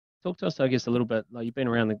talk to us, I guess, a little bit. Like you've been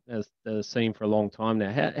around the scene for a long time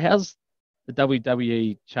now. How's the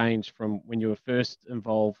WWE changed from when you were first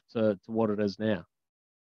involved to what it is now?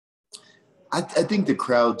 I think the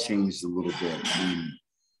crowd changed a little bit.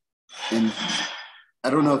 And I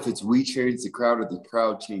don't know if it's we changed the crowd or the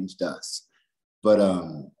crowd changed us. But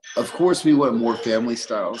of course, we want more family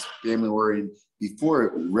styles, family oriented.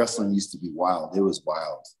 Before, wrestling used to be wild. It was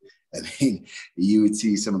wild. I mean, you would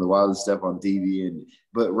see some of the wildest stuff on TV,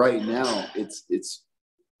 but right now it's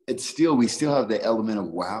still, we still have the element of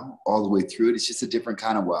wow all the way through it. It's just a different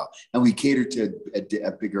kind of wow, and we cater to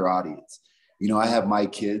a bigger audience. You know, I have my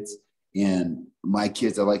kids, and my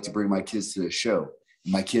kids, I like to bring my kids to the show.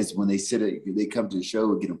 My kids, when they they come to the show,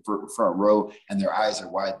 we get them front row, and their eyes are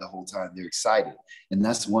wide the whole time. They're excited, and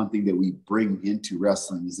that's one thing that we bring into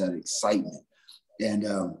wrestling is that excitement. And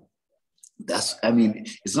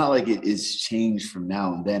it's not like it is changed from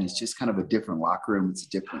now and then. It's just kind of a different locker room. It's a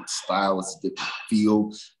different style. It's a different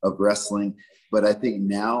feel of wrestling. But I think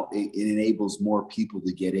now it enables more people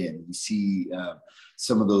to get in. We see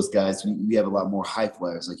some of those guys. We have a lot more high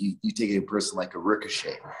flyers. Like you take a person like a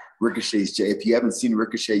Ricochet. Ricochet's, if you haven't seen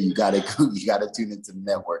Ricochet, you gotta tune into the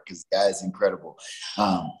network because the guy is incredible.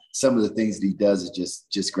 Some of the things that he does is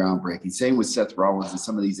just groundbreaking. Same with Seth Rollins and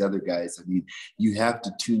some of these other guys. I mean, you have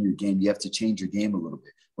to tune your game. You have to change your game a little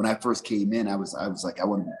bit. When I first came in, I was like, I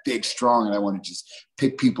want to be big, strong, and I want to just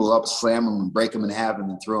pick people up, slam them, and break them in half, and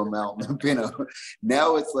then throw them out. You know,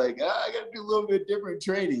 now it's like I got to do a little bit different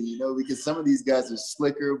training, you know, because some of these guys are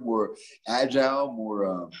slicker, more agile,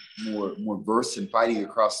 more versed in fighting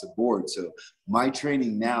across the board. So my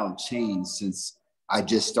training now changed since I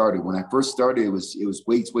just started. When I first started, it was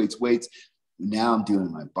weights. Now I'm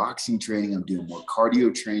doing my boxing training. I'm doing more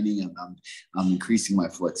cardio training. I'm increasing my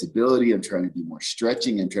flexibility. I'm trying to do more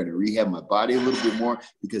stretching. I'm trying to rehab my body a little bit more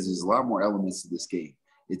because there's a lot more elements to this game.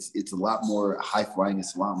 It's a lot more high flying.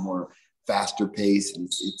 It's a lot more faster pace. And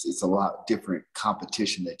it's a lot different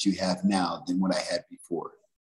competition that you have now than what I had before.